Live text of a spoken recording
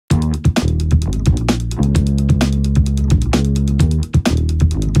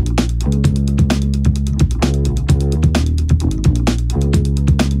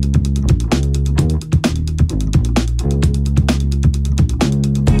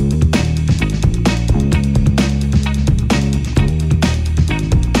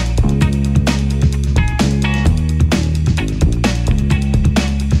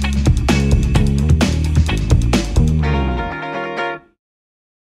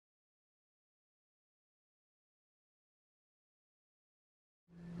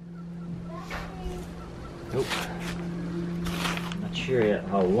sure yet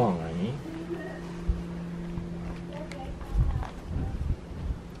how long I need.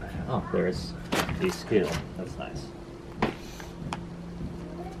 Oh, there's a scale. That's nice.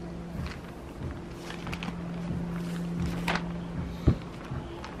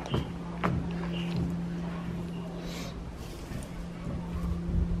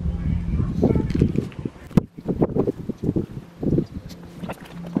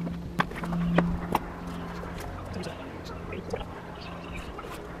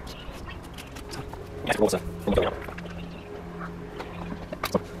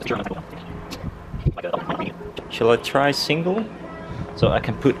 Shall I try single? So I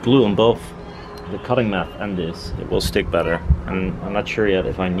can put glue on both the cutting mat and this. It will stick better. And I'm not sure yet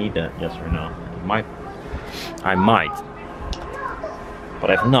if I need that, yes or no. I might. But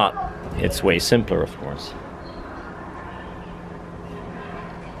if not, it's way simpler, of course.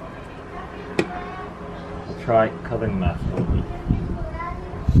 I'll try cutting mat only.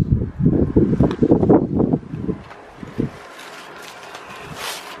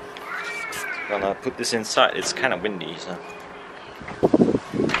 Gonna put this inside. It's kind of windy, so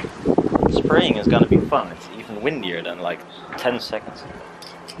spraying is gonna be fun. It's even windier than like 10 seconds.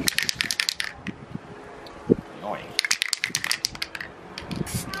 Annoying.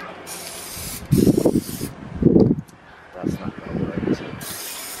 That's not gonna work, is it?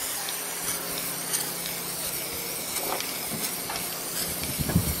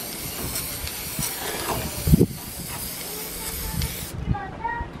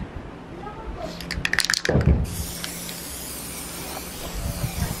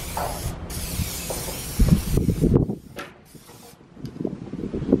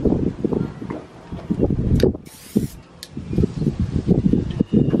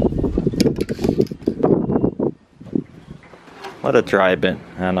 Let it dry a bit,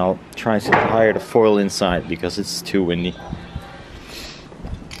 and I'll try to hire the foil inside because it's too windy.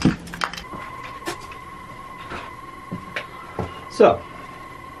 So,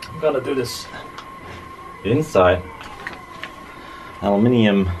 I'm gonna do this inside.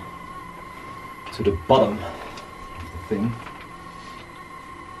 Aluminium to the bottom of the thing.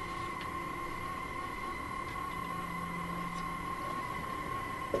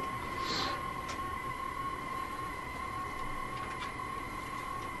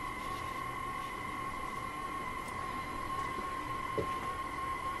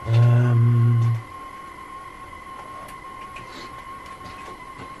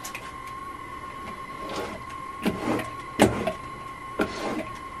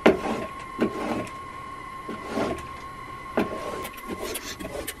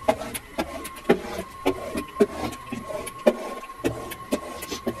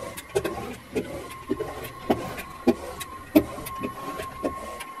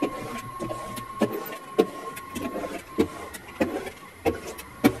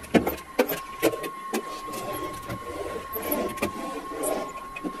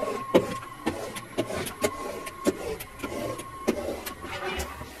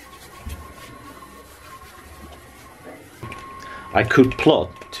 I could plot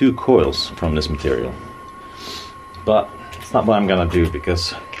 2 coils from this material, but it's not what I'm gonna do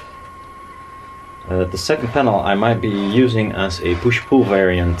because the second panel I might be using as a push-pull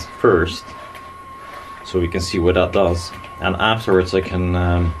variant first, so we can see what that does, and afterwards I can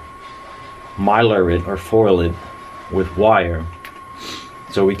mylar it or foil it with wire,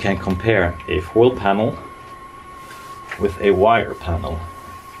 so we can compare a foil panel with a wire panel,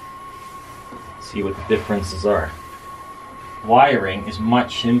 see what the differences are. Wiring is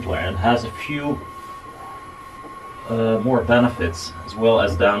much simpler and has a few more benefits as well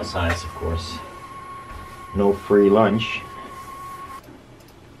as downsides, of course. No free lunch.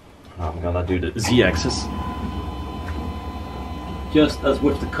 I'm gonna do the Z-axis just as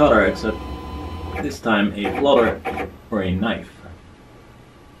with the cutter, except this time a plotter or a knife.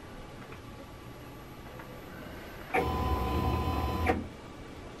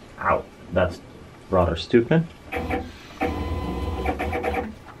 Ow, that's rather stupid.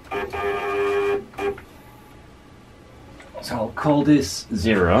 So I'll call this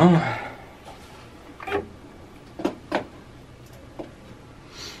 0.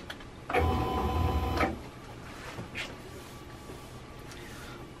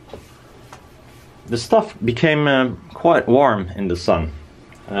 The stuff became quite warm in the sun,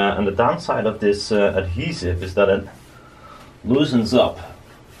 and the downside of this adhesive is that it loosens up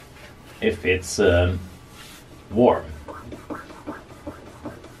if it's warm.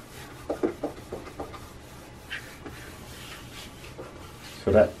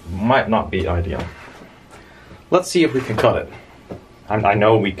 So that might not be ideal. Let's see if we can cut it. I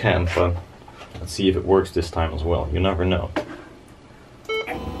know we can, but let's see if it works this time as well. You never know.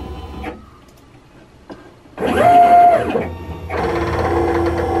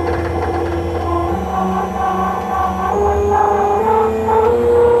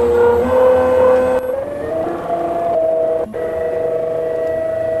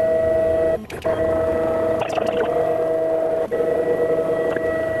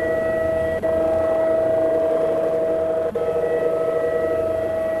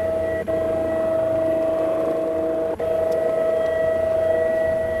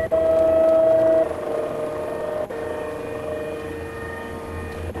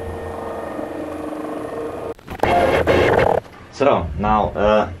 So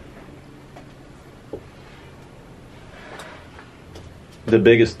now the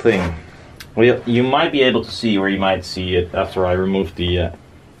biggest thing. Well, you might be able to see, or you might see it after I remove the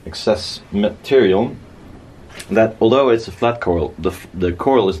excess material, that although it's a flat coil, the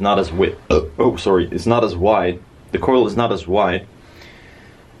coil is not as it's not as wide. The coil is not as wide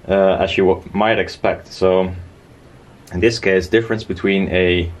as you might expect. So in this case, difference between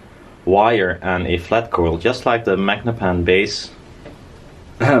a wire and a flat coil, just like the Magnepan base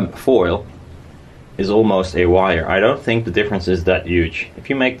foil, is almost a wire. I don't think the difference is that huge. If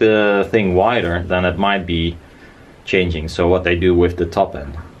you make the thing wider, then it might be changing. So what they do with the top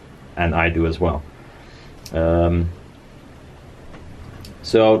end, and I do as well.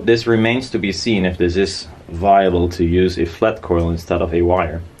 So this remains to be seen if this is viable to use a flat coil instead of a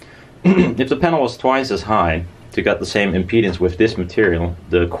wire. If the panel was twice as high to get the same impedance with this material,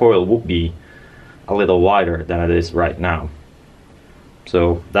 the coil would be a little wider than it is right now.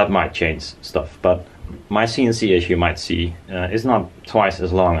 So that might change stuff, but my CNC, as you might see, is not twice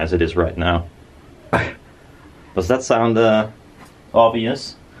as long as it is right now. Does that sound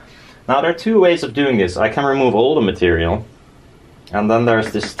obvious? Now there are two ways of doing this. I can remove all the material, and then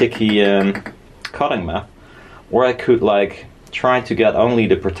there's this sticky cutting mat, or I could like try to get only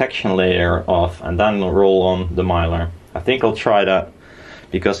the protection layer off and then roll on the mylar. I think I'll try that,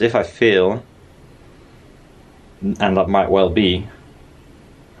 because if I fail, and that might well be,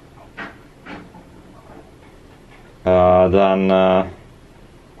 then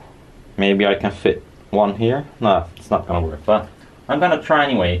maybe I can fit one here. No, it's not gonna work, but I'm gonna try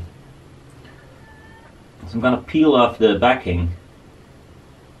anyway. So I'm gonna peel off the backing,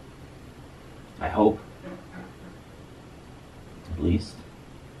 I hope, at least.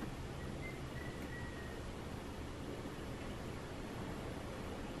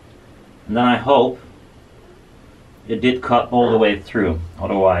 And then I hope it did cut all the way through,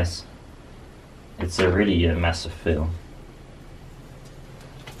 otherwise it's a really massive fill.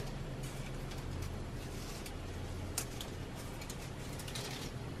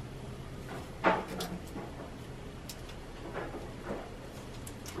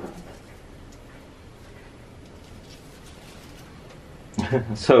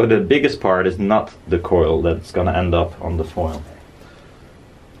 So the biggest part is not the coil that's gonna end up on the foil.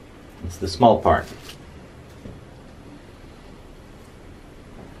 It's the small part.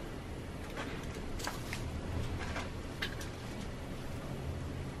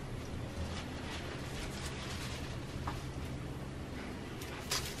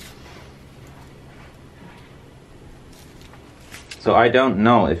 So I don't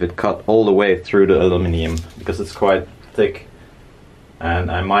know if it cut all the way through the aluminum, because it's quite thick,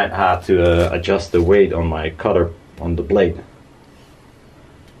 and I might have to adjust the weight on my cutter on the blade.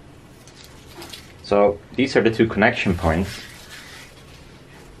 So these are the two connection points,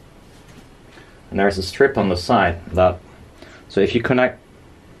 and there's a strip on the side that, so if you connect,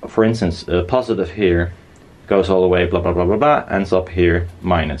 for instance, a positive here, goes all the way blah blah blah blah blah, ends up here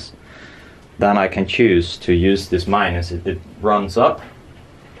minus. Then I can choose to use this minus. It runs up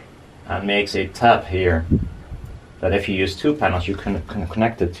and makes a tab here, that if you use two panels you can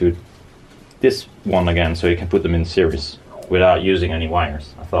connect it to this one again, so you can put them in series without using any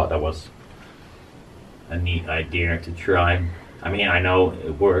wires. I thought that was a neat idea to try. I mean, I know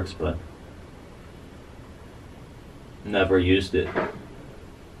it works, but never used it.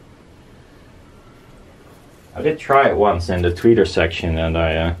 I did try it once in the tweeter section, and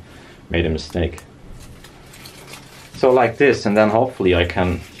I made a mistake. So like this, and then hopefully I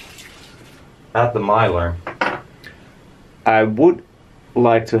can add the mylar. I would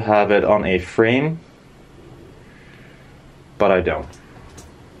like to have it on a frame, but I don't.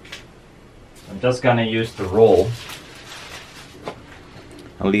 I'm just gonna use the roll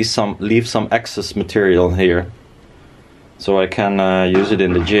and leave some excess material here, so I can use it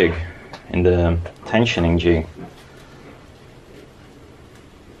in the jig, in the tensioning jig.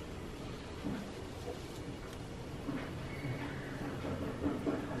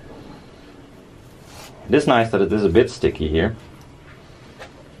 It is nice that it is a bit sticky here.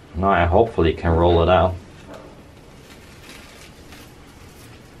 Now I hopefully can roll it out.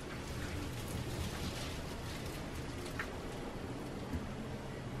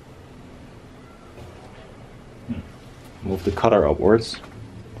 Move the cutter upwards,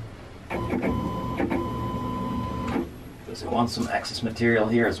 because I want some excess material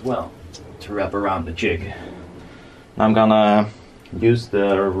here as well to wrap around the jig. Now I'm gonna use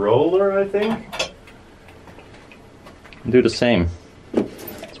the roller, I think, and do the same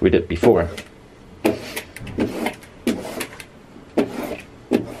as we did before.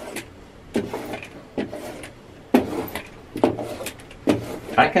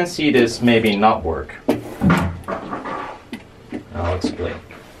 I can see this maybe not work. I'll explain.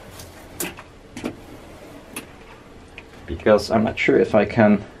 Because I'm not sure if I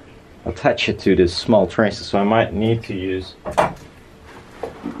can attach it to this small tracer, so I might need to use a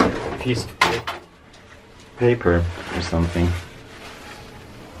piece of paper or something.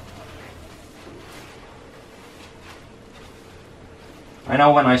 I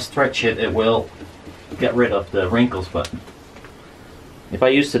know when I stretch it, it will get rid of the wrinkles, but if I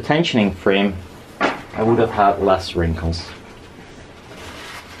used the tensioning frame, I would have had less wrinkles.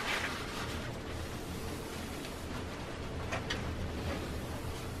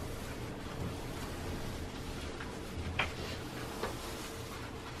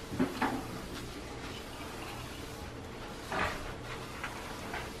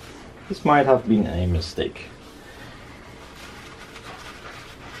 This might have been a mistake.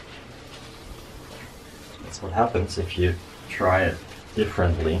 That's what happens if you try it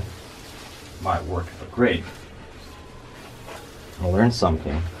differently. It might work great. I'll learn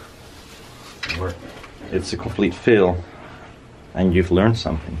something. Or it's a complete fail and you've learned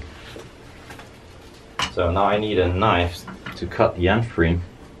something. So now I need a knife to cut the end frame.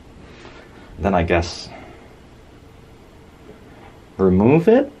 Then I guess remove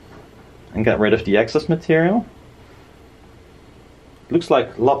it and get rid of the excess material. Looks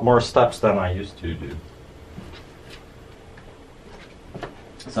like a lot more steps than I used to do.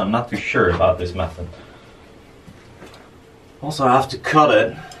 So I'm not too sure about this method. Also, I have to cut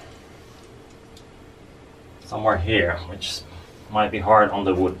it somewhere here, which might be hard on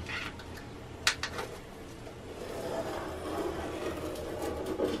the wood.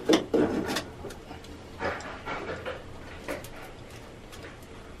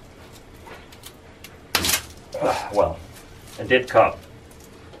 Well, it did cut.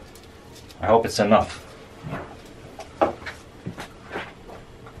 I hope it's enough.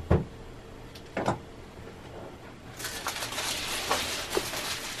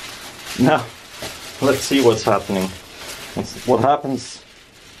 Now, let's see what's happening. What happens.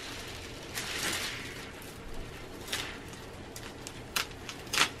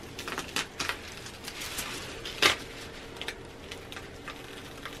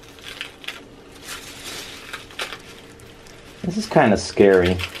 This is kind of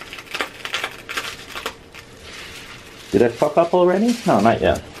scary. Did I fuck up already? No, not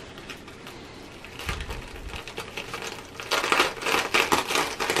yet.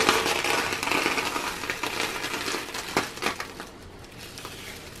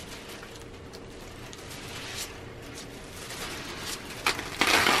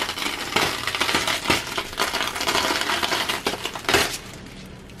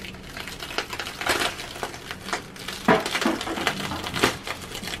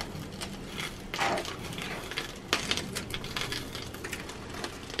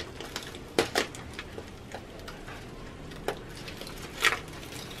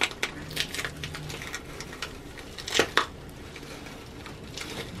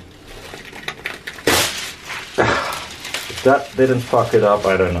 If that didn't fuck it up,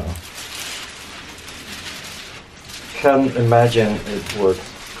 I don't know. Can't imagine it worked.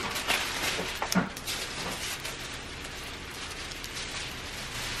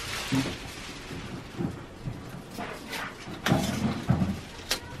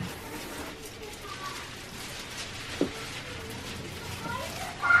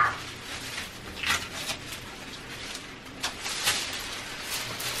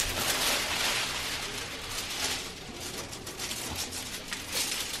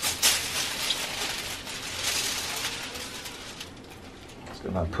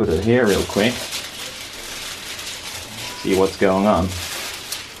 Gonna put it here real quick. See what's going on.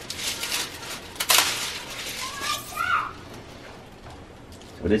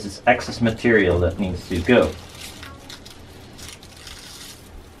 So this is excess material that needs to go.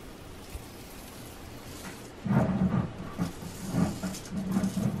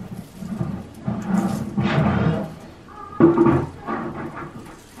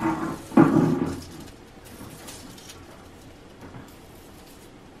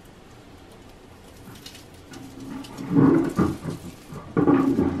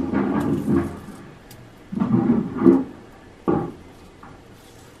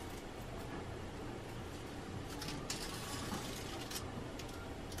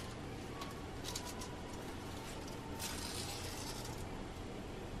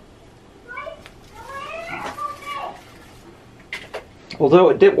 Although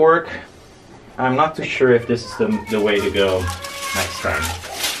it did work, I'm not too sure if this is the way to go next time.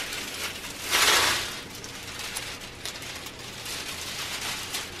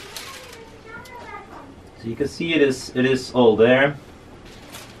 So you can see it is all there.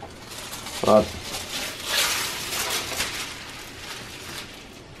 but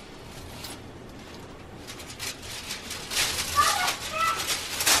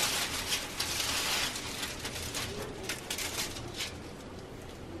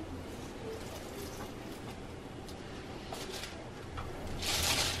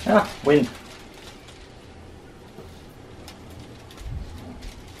wind.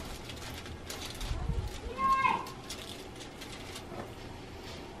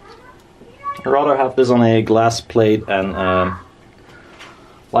 I'd rather have this on a glass plate and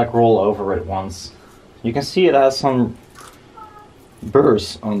like roll over it once. You can see it has some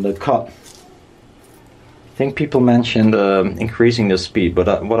burrs on the cut. I think people mentioned increasing the speed,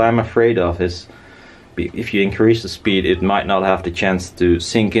 but what I'm afraid of is if you increase the speed, it might not have the chance to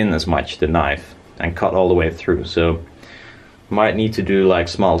sink in as much, the knife, and cut all the way through. So might need to do like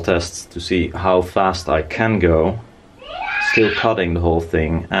small tests to see how fast I can go, still cutting the whole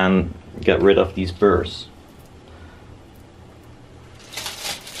thing, and get rid of these burrs.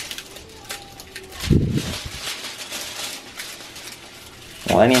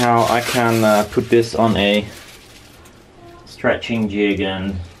 Well, anyhow, I can put this on a stretching jig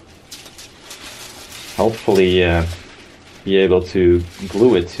and hopefully be able to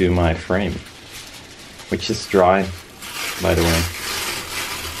glue it to my frame, which is dry, by the way.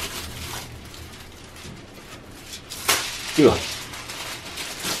 Yeah.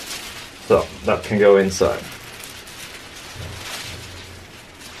 So that can go inside.